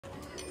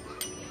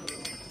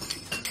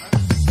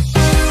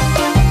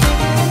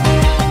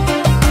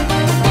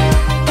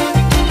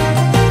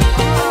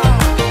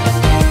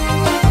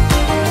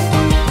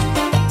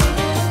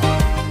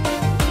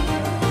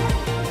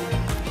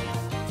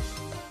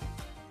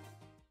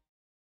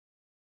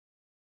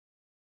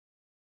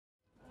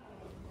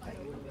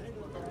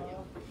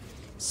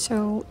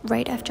So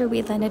right after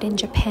we landed in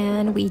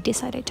Japan, we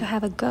decided to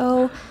have a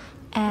go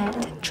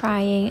at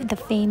trying the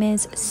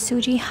famous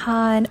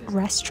Tsujihan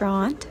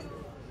restaurant.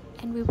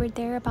 And we were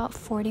there about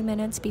 40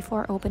 minutes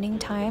before opening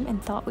time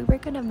and thought we were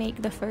gonna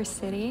make the first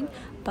sitting,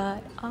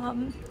 but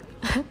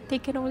they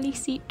can only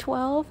seat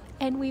 12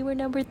 and we were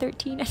number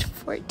 13 and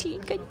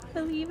 14. Can you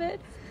believe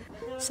it?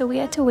 So we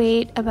had to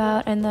wait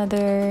about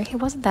another, it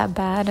wasn't that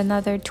bad,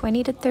 another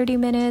 20 to 30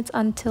 minutes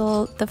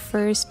until the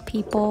first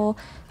people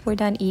were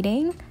done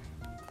eating.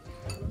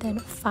 Then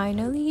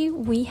finally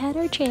we had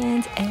our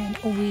chance and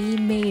we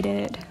made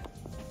it.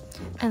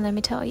 And let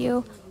me tell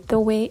you, the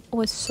wait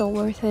was so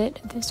worth it.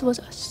 This was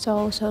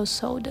so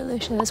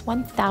delicious.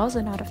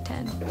 1000 out of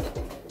 10.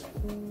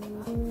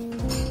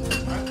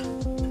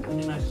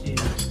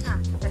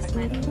 That's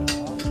fine.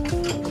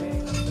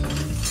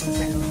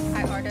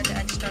 I ordered the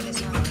extra this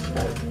one.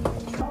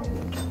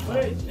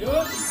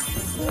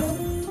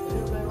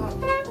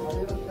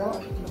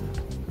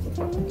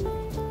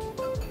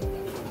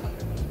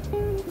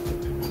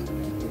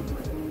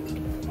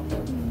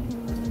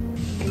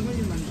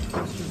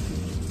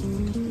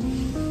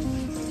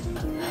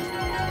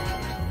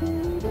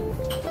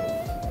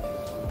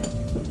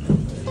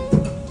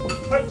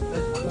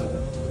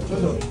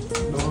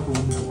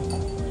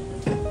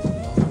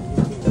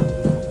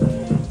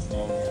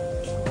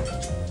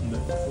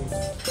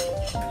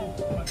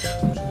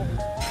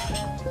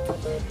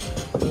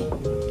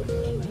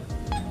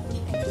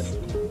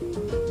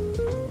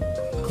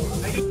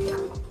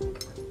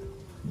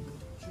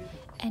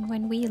 And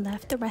when we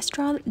left the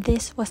restaurant,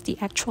 this was the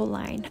actual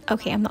line.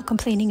 Okay, I'm not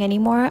complaining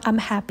anymore. I'm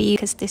happy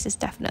because this is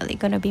definitely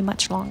gonna be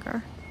much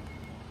longer.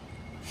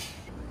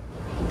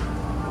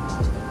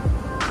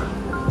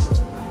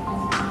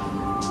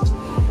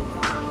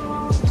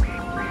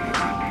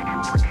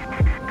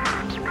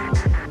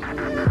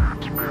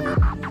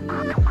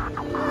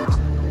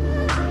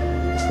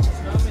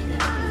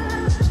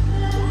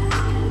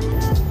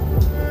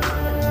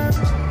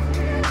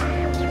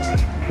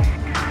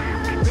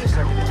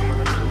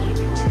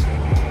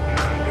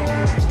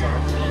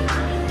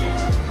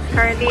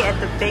 Currently at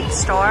the big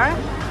store,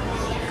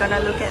 gonna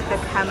look at the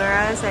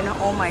cameras and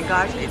oh my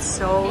gosh, it's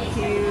so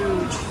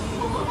huge.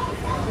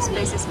 This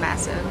place is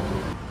massive.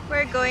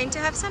 We're going to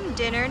have some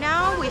dinner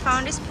now. We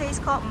found this place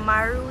called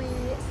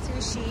Marui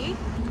Sushi.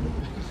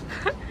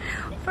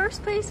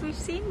 First place we've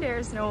seen,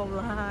 there's no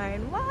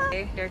line. What?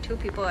 There are 2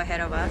 people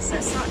ahead of us.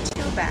 That's not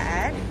too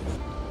bad.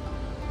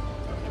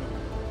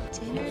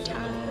 Dinner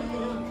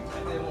time.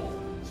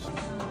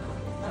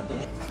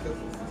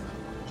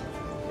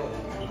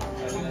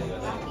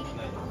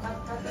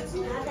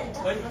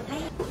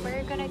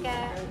 We're gonna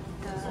get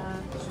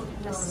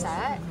the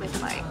set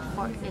with like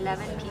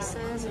 11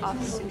 pieces of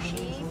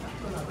sushi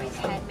with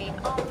handmade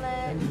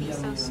omelette,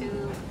 miso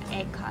soup,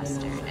 egg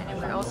custard, and then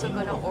we're also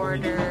gonna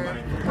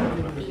order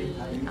the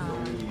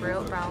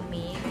grilled brown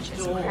meat, which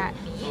is crab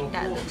meat.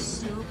 That looks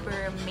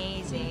super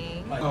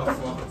amazing.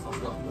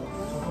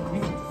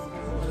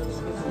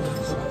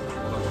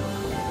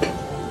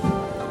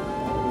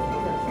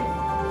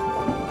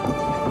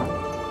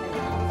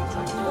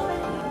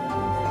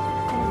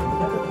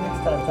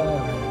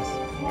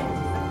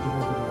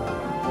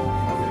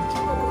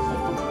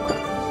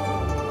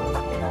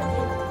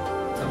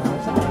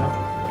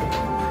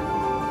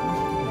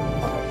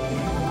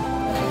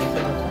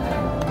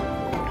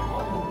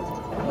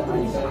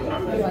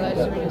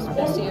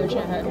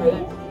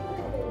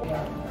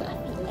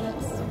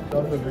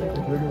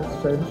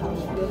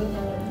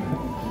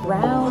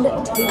 Round 2.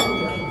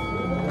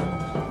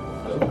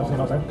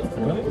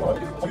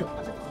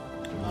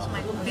 It's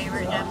my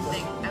favorite damn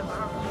thing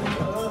ever.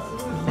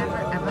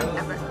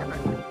 Ever.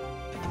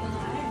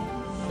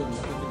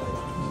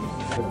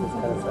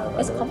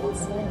 It's common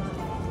sense.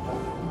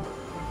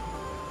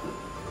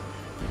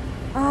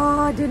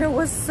 Ah, dinner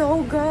was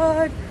so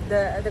good.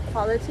 The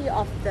quality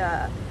of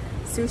the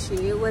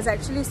sushi was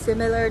actually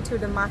similar to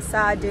the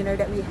masa dinner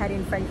that we had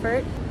in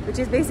Frankfurt, which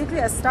is basically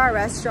a star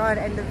restaurant,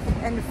 and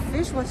the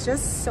fish was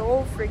just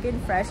so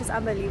freaking fresh. It's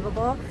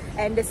unbelievable.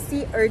 And the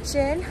sea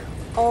urchin,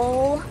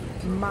 oh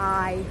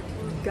my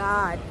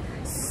god,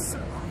 so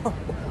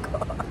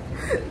good.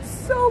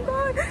 So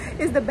good.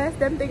 It's the best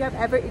damn thing I've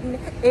ever eaten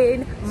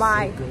in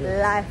my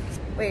life.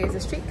 Wait, is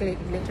the street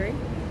glittering?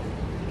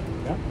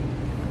 Yeah.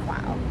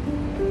 Wow.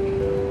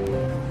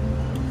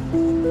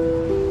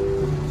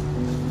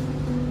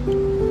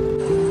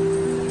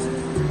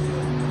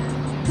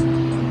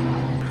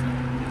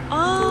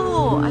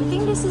 Oh, I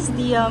think this is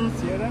the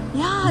Theater?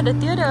 yeah, the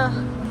theater.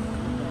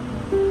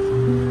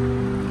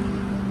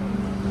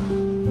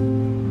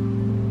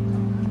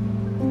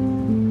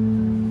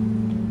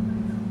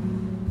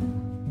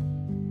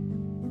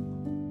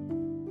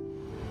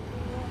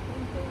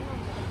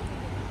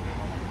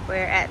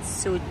 We're at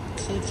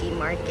Tsukiji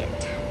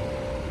Market.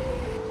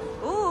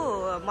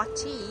 Ooh,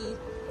 mochi.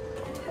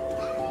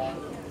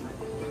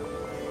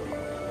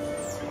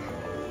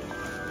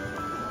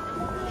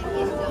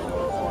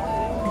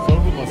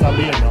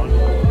 Wasabi and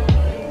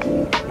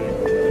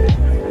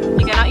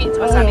You cannot eat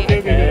wasabi.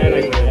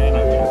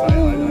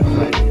 okay.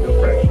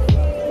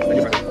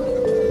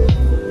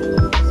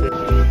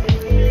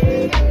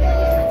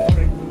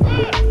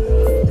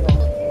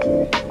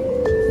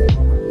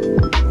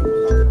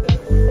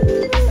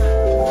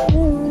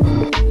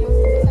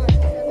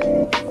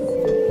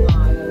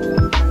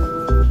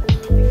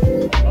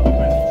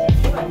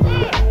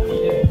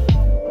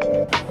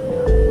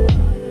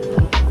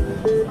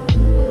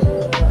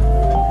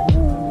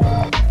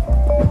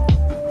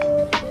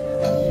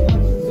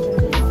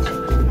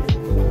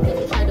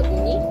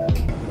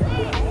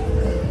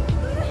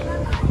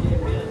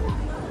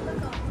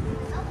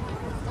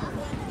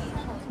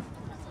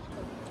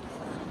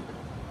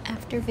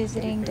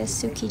 the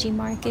Tsukiji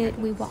Market,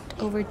 we walked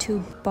over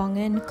to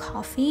Bongen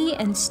Coffee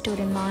and stood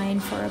in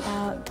line for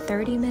about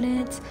 30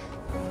 minutes.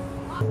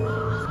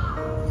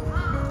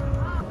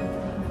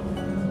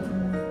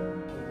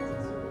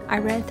 I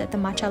read that the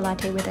matcha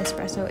latte with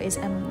espresso is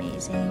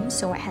amazing,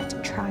 so I had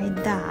to try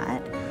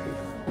that.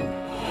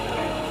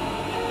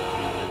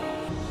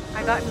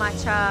 I got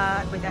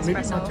matcha with espresso.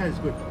 Maybe matcha is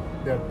good.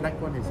 The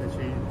black one is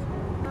actually...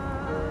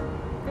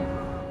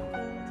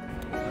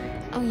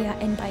 Oh yeah,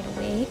 and by the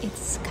way,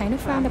 it's kind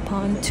of frowned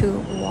upon to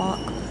walk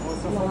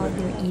while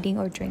you're eating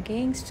or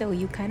drinking, so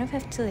you kind of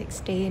have to like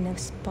stay in a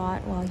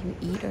spot while you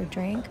eat or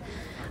drink.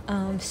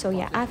 So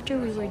yeah, after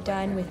we were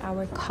done with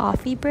our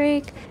coffee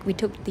break, we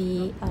took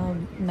the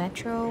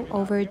metro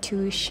over to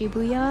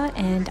Shibuya,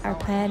 and our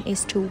plan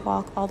is to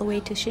walk all the way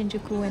to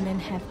Shinjuku and then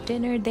have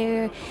dinner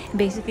there, and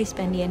basically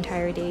spend the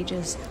entire day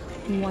just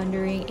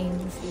wandering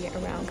aimlessly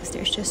around because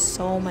there's just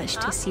so much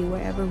to see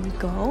wherever we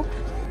go.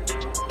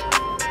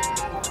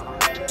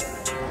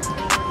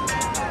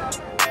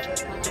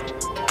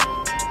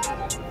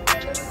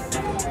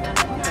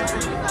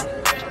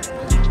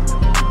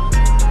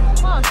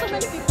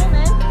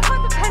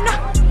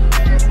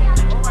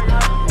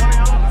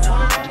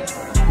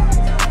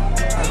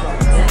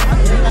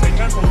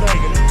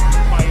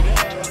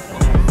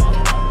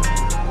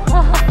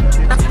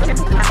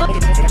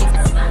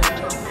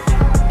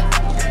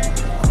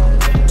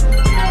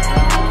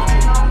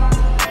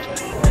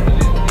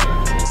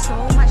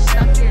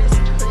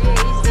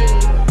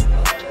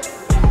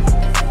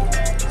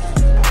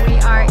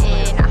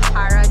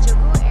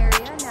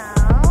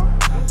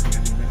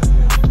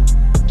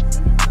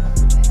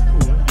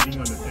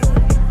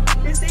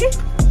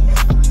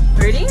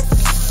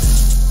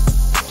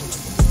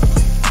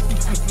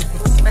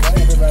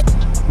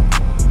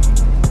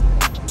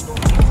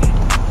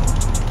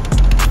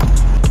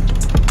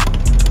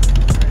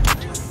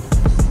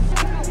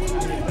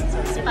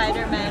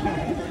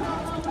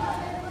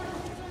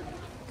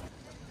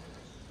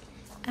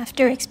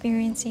 After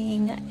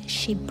experiencing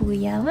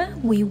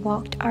Shibuya, we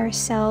walked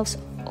ourselves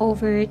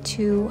over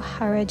to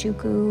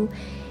Harajuku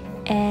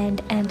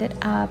and ended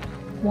up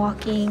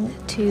walking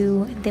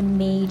to the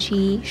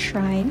Meiji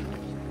shrine,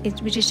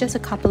 which is just a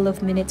couple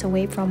of minutes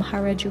away from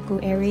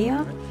Harajuku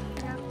area.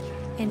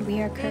 And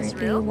we are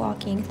currently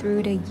walking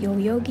through the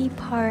Yoyogi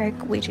Park,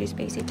 which is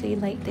basically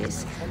like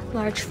this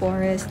large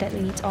forest that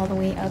leads all the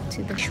way up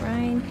to the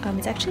shrine.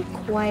 It's actually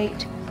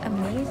quite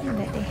amazing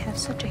that they have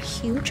such a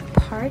huge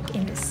park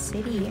in the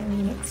city. I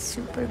mean, it's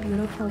super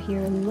beautiful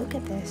here. Look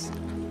at this.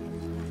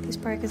 This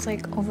park is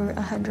like over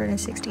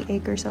 160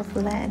 acres of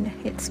land.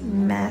 It's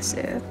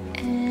massive.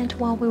 And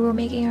while we were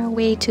making our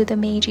way to the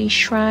Meiji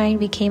shrine,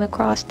 we came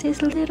across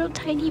this little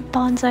tiny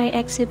bonsai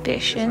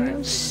exhibition. It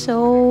was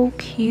so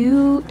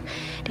cute.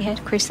 They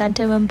had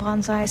chrysanthemum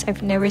bonsais.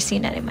 I've never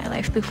seen that in my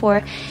life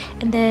before.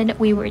 And then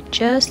we were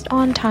just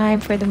on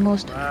time for the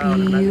most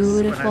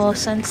beautiful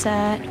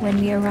sunset when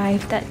we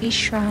arrived at the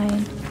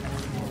shrine.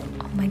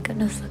 Oh my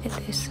goodness, look at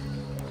this.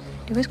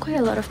 There was quite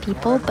a lot of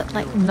people, but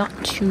like not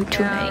too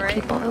many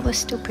people. It was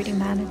still pretty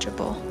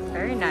manageable.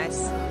 Very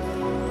nice.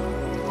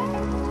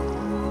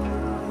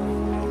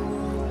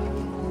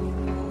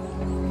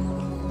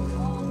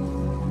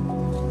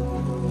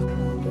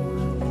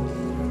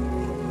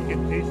 You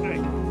can taste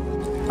it.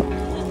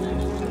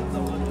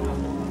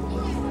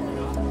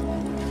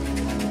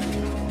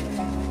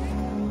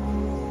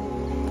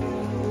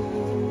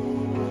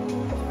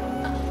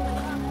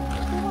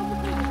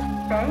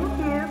 Thank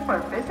you for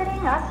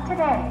visiting us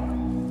today.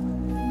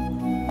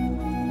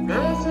 明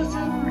治神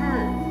宮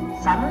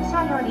社務所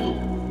より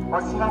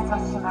お知らせ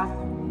します。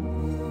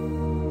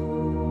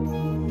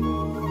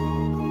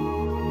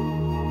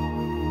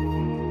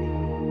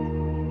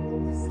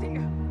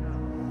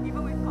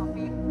Even with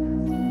coffee.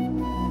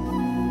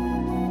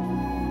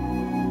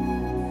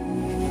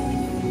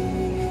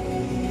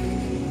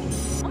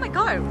 Oh my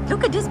god,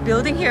 look at this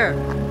building here.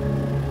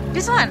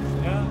 This one.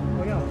 Yeah,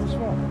 oh yeah, this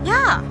one.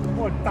 Yeah.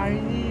 Oh,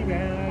 tiny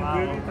man, wow.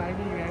 Really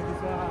tiny man,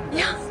 this one.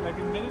 Yeah. It's like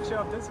a miniature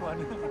of this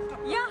one.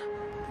 Yeah.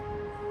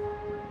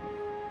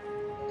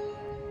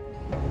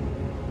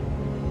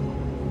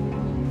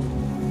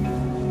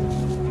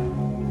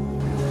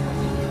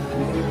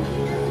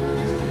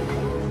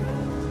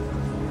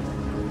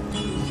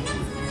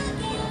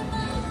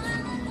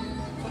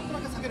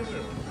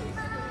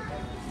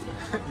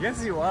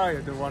 Yes, you are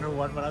the one who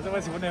won, but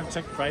otherwise you wouldn't have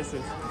checked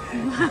prices.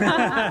 Don't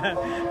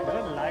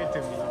lie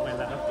to me, my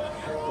love.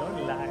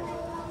 Don't lie.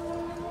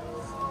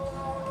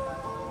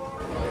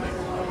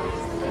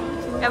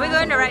 Are we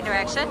going the right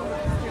direction?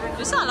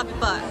 There's not a lot of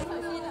people.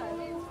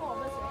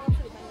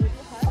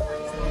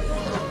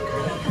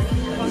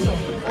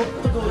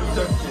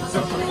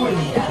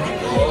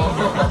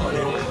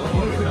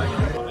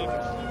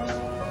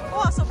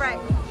 Oh, so bright.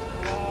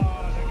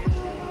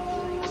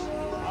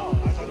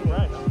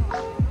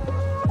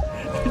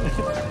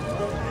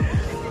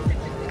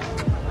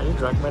 Are you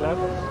drunk, my love?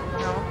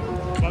 No.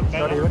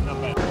 Not even?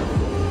 Not bad.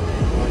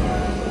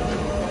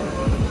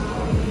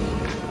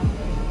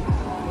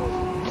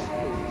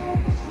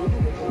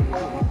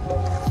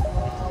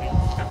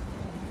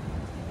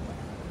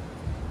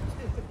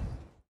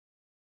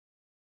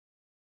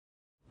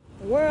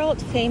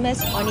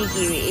 famous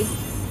onigiri.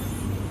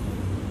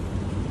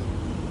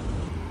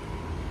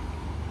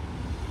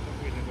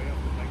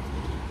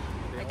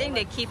 I think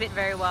they keep it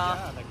very well.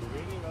 Yeah, like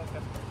really well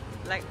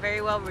kept. Like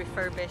very well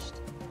refurbished.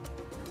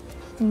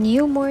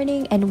 New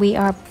morning, and we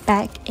are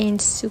back in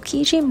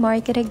Tsukiji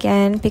Market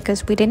again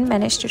because we didn't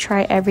manage to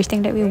try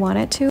everything that we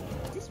wanted to. Is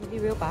this really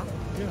real ba?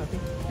 Yeah, I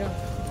think.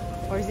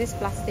 Yeah. Or is this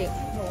plastic?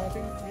 No, I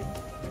think.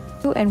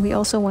 And we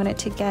also wanted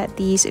to get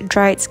these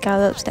dried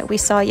scallops that we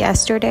saw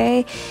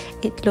yesterday.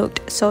 It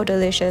looked so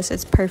delicious.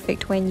 It's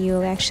perfect when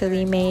you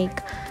actually make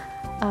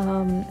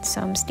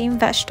some steamed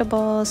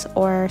vegetables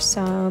or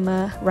some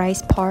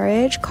rice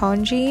porridge,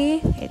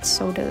 congee. It's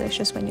so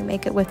delicious when you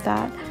make it with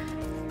that.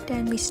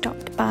 Then we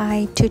stopped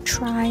by to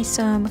try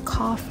some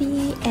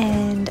coffee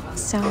and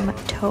some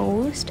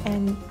toast,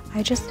 and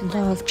I just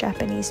love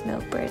Japanese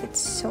milk bread. It's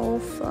so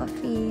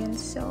fluffy and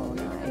so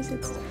nice.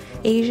 It's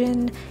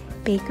Asian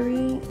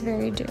bakery,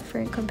 very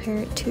different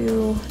compared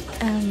to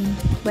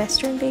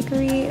Western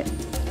bakery.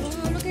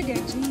 Oh, look at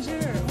that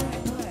ginger. Oh my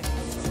god.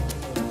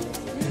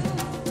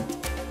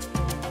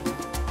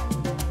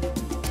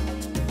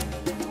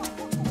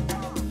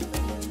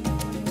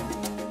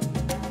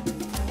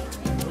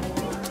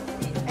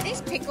 And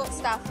it's pickled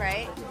stuff,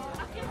 right?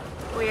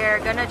 We're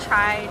gonna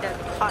try the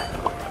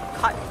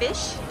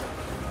codfish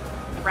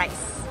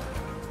rice.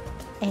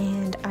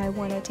 And I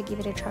wanted to give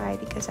it a try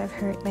because I've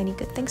heard many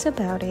good things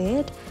about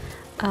it.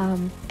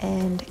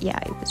 And yeah,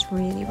 it was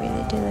really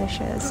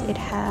delicious. It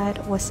had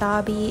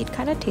wasabi. It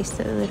kind of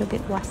tasted a little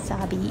bit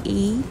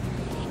wasabi-y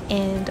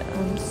and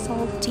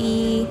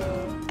salty,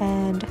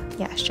 and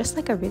yeah, it's just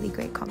like a really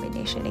great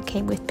combination. It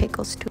came with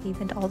pickles to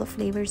even all the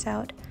flavors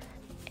out.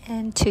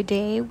 And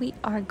today we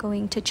are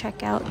going to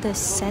check out the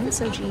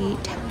Sensoji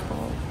Temple.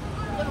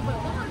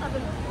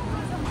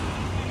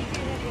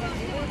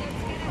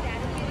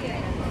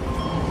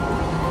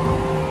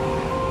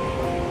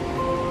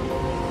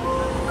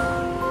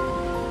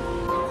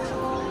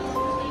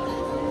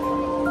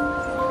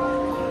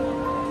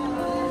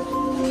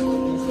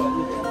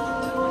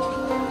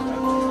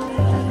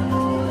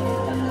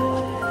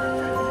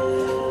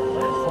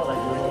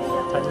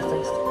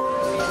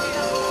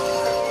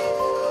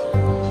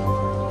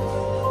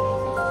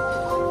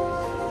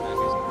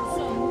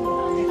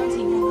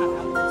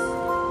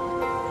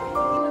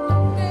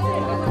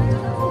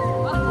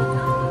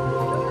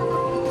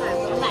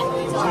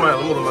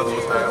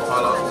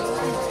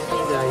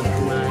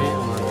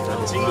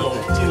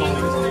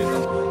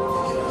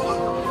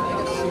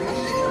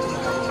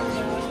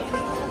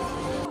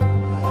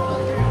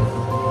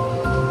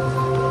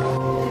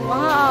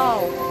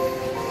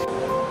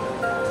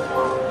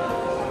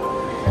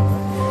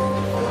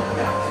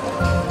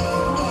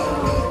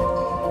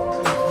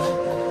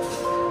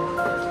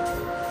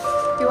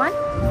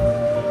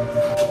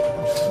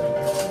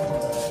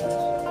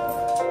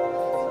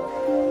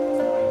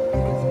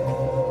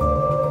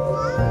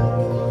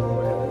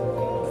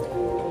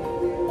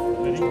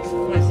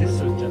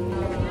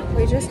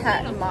 We just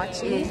had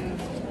mochi.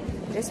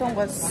 This one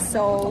was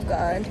so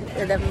good.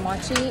 The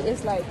mochi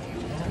is like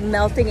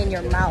melting in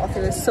your mouth.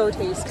 It was so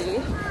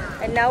tasty.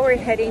 And now we're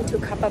heading to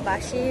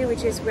Kappabashi,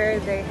 which is where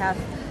they have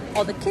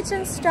all the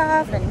kitchen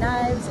stuff and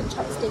knives and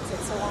chopsticks and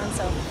so on.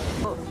 So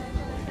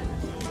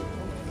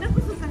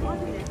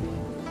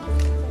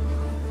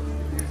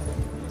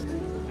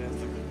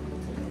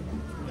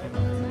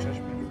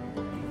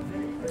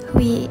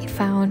we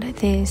found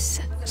this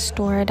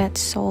store that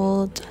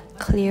sold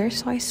clear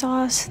soy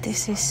sauce.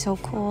 This is so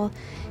cool.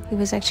 It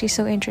was actually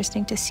so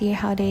interesting to see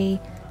how they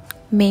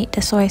made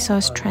the soy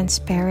sauce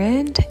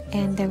transparent,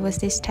 and there was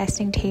this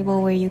testing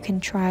table where you can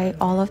try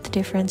all of the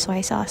different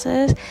soy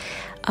sauces.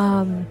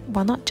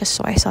 Well, not just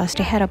soy sauce,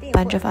 they had a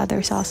bunch of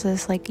other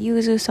sauces like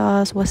yuzu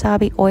sauce,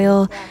 wasabi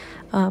oil,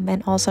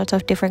 and all sorts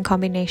of different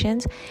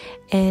combinations.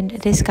 And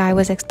this guy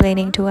was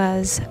explaining to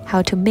us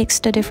how to mix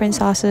the different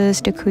sauces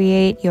to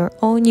create your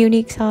own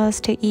unique sauce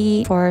to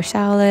eat for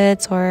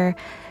salads or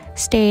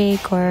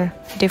steak or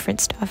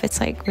different stuff. It's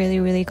like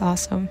really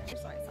awesome.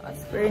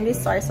 we're in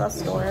this soy sauce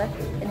store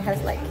and it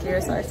has like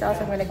clear soy sauce.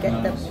 I'm gonna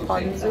get the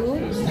ponzu,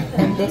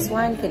 and this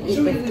one you can eat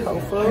with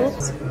tofu.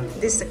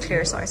 This is a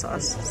clear soy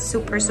sauce.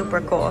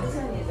 Super cool.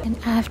 And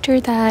after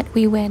that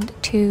we went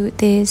to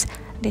this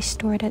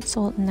store that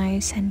sold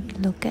knives, and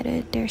look at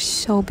it, they're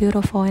so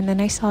beautiful. And then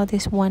I saw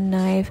this one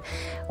knife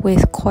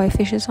with koi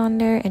fishes on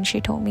there, and she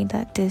told me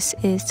that this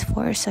is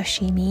for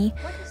sashimi.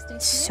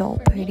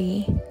 So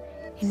pretty.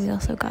 And we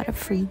also got a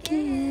free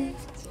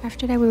gift.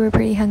 After that we were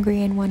pretty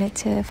hungry and wanted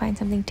to find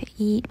something to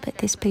eat, but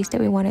this place that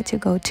we wanted to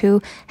go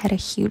to had a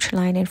huge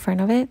line in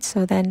front of it.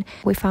 So then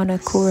we found a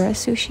Kura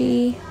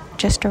Sushi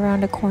just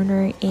around the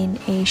corner in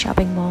a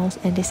shopping mall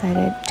and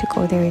decided to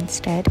go there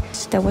instead.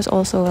 There was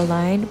also a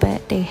line,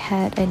 but they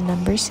had a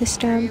number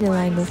system. The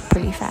line moved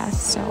pretty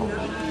fast, so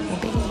no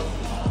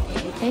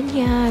biggie. And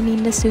yeah, I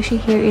mean, the sushi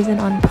here isn't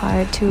on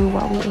par to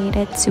what we ate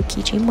at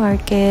Tsukiji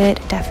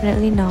Market.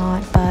 Definitely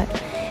not, but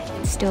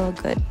it's still a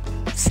good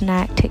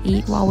snack to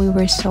eat while we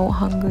were so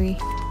hungry.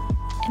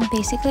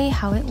 Basically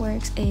how it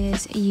works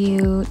is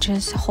you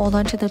just hold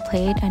onto the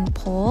plate and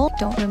pull.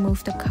 Don't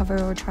remove the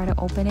cover or try to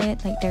open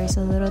it. Like there's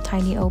a little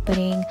tiny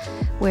opening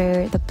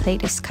where the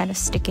plate is kind of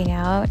sticking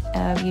out.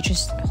 You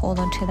just hold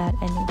onto that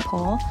and you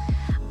pull.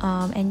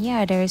 And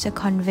yeah, there's a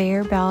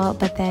conveyor belt,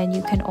 but then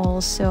you can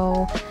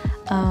also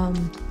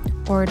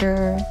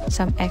order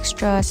some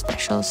extra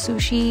special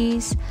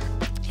sushis.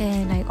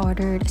 And I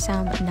ordered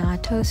some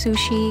natto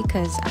sushi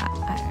because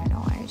I don't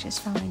know, I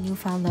just found a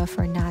newfound love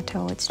for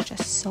natto. It's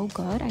just so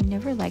good. I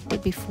never liked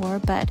it before,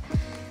 but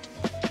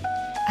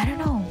I don't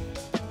know,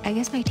 I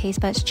guess my taste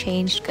buds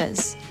changed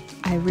because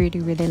I really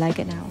like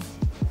it now.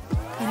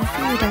 And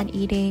after you're done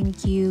eating,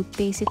 you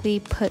basically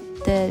put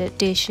the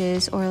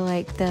dishes or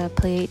like the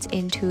plates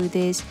into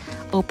this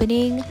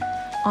opening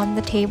on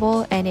the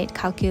table, and it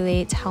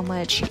calculates how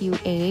much you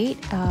ate,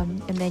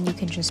 and then you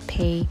can just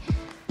pay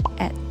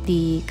at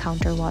the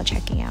counter while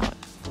checking out.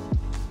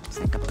 It's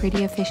like a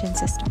pretty efficient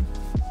system.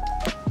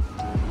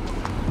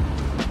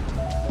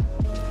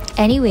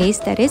 Anyways,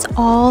 that is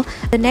all.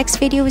 The next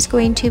video is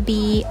going to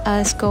be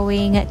us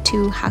going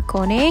to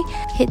Hakone.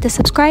 Hit the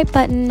subscribe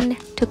button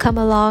to come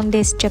along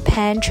this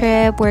Japan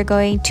trip. We're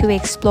going to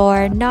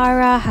explore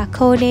Nara,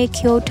 Hakone,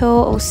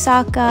 Kyoto,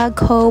 Osaka,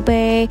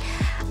 Kobe,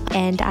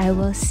 and I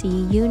will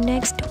see you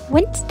next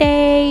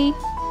Wednesday.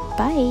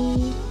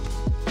 Bye.